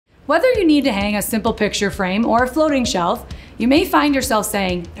Whether you need to hang a simple picture frame or a floating shelf, you may find yourself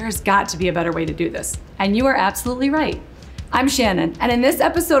saying, there's got to be a better way to do this. And you are absolutely right. I'm Shannon, and in this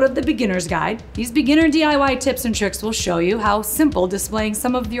episode of The Beginner's Guide, these beginner DIY tips and tricks will show you how simple displaying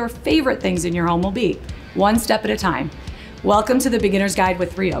some of your favorite things in your home will be, one step at a time. Welcome to The Beginner's Guide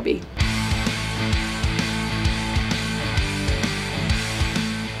with Ryobi.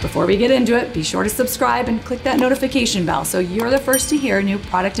 Before we get into it, be sure to subscribe and click that notification bell so you're the first to hear new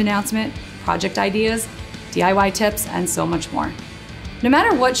product announcement, project ideas, DIY tips, and so much more. No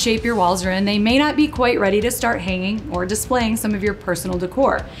matter what shape your walls are in, they may not be quite ready to start hanging or displaying some of your personal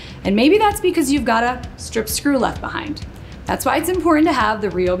decor. And maybe that's because you've got a stripped screw left behind. That's why it's important to have the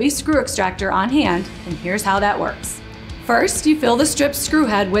Ryobi screw extractor on hand, and here's how that works. First, you fill the stripped screw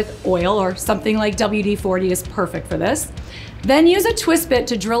head with oil, or something like WD-40 is perfect for this. Then use a twist bit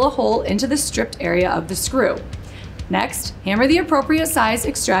to drill a hole into the stripped area of the screw. Next, hammer the appropriate size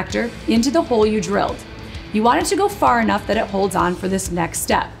extractor into the hole you drilled. You want it to go far enough that it holds on for this next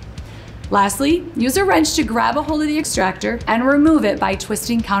step. Lastly, use a wrench to grab a hold of the extractor and remove it by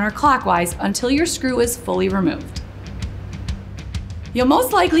twisting counterclockwise until your screw is fully removed. You'll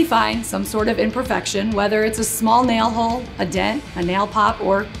most likely find some sort of imperfection, whether it's a small nail hole, a dent, a nail pop,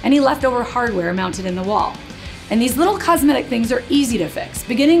 or any leftover hardware mounted in the wall. And these little cosmetic things are easy to fix,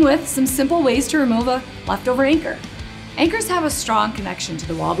 beginning with some simple ways to remove a leftover anchor. Anchors have a strong connection to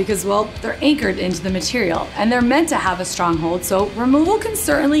the wall because, well, they're anchored into the material, and they're meant to have a strong hold, so removal can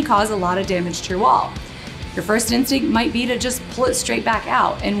certainly cause a lot of damage to your wall. Your first instinct might be to just pull it straight back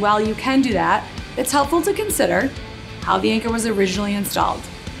out, and while you can do that, it's helpful to consider how the anchor was originally installed.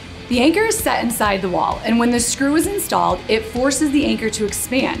 The anchor is set inside the wall, and when the screw is installed, it forces the anchor to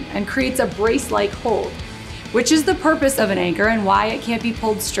expand and creates a brace-like hold, which is the purpose of an anchor and why it can't be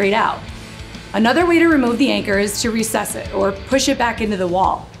pulled straight out. Another way to remove the anchor is to recess it or push it back into the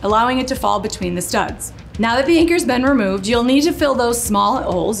wall, allowing it to fall between the studs. Now that the anchor's been removed, you'll need to fill those small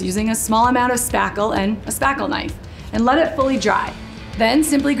holes using a small amount of spackle and a spackle knife and let it fully dry. Then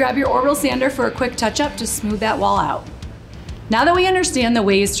simply grab your orbital sander for a quick touch-up to smooth that wall out. Now that we understand the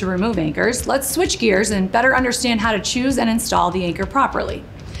ways to remove anchors, let's switch gears and better understand how to choose and install the anchor properly.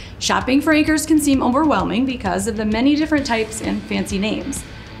 Shopping for anchors can seem overwhelming because of the many different types and fancy names.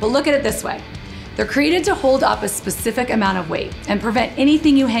 But look at it this way. They're created to hold up a specific amount of weight and prevent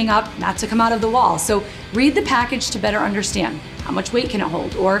anything you hang up not to come out of the wall. So read the package to better understand how much weight can it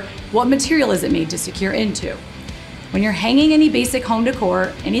hold or what material is it made to secure into. When you're hanging any basic home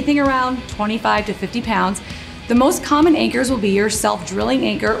decor, anything around 25 to 50 pounds, the most common anchors will be your self-drilling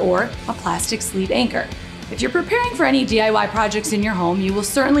anchor or a plastic sleeve anchor. If you're preparing for any DIY projects in your home, you will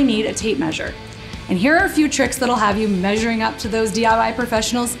certainly need a tape measure. And here are a few tricks that'll have you measuring up to those DIY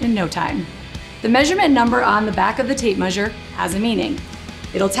professionals in no time. The measurement number on the back of the tape measure has a meaning.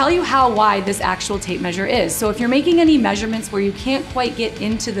 It'll tell you how wide this actual tape measure is. So if you're making any measurements where you can't quite get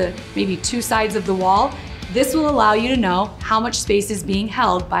into the maybe two sides of the wall, this will allow you to know how much space is being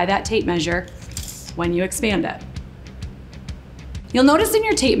held by that tape measure when you expand it. You'll notice in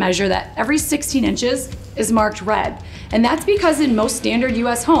your tape measure that every 16 inches is marked red, and that's because in most standard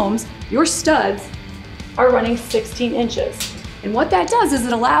US homes, your studs are running 16 inches. And what that does is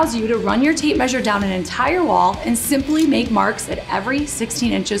it allows you to run your tape measure down an entire wall and simply make marks at every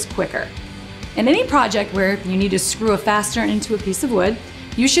 16 inches quicker. In any project where you need to screw a fastener into a piece of wood,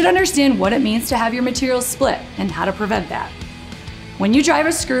 you should understand what it means to have your materials split and how to prevent that. When you drive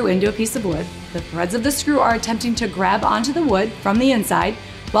a screw into a piece of wood, the threads of the screw are attempting to grab onto the wood from the inside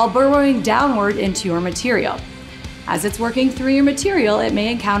while burrowing downward into your material. As it's working through your material, it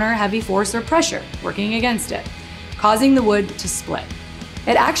may encounter heavy force or pressure working against it, causing the wood to split.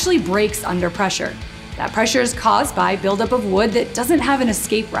 It actually breaks under pressure. That pressure is caused by buildup of wood that doesn't have an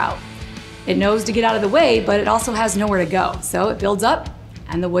escape route. It knows to get out of the way, but it also has nowhere to go, so it builds up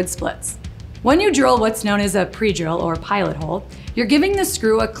and the wood splits. When you drill what's known as a pre-drill or pilot hole, you're giving the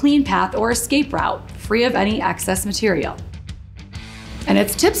screw a clean path or escape route, free of any excess material. And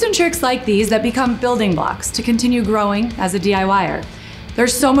it's tips and tricks like these that become building blocks to continue growing as a DIYer.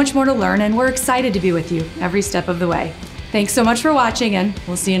 There's so much more to learn, and we're excited to be with you every step of the way. Thanks so much for watching, and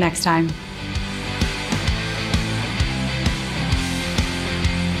we'll see you next time.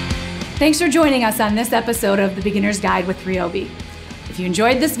 Thanks for joining us on this episode of The Beginner's Guide with Ryobi. If you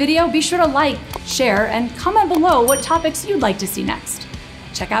enjoyed this video, be sure to like, share, and comment below what topics you'd like to see next.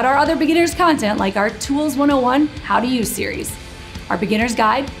 Check out our other beginners content like our Tools 101 How to Use series, our beginner's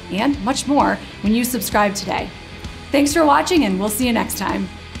guide, and much more when you subscribe today. Thanks for watching, and we'll see you next time.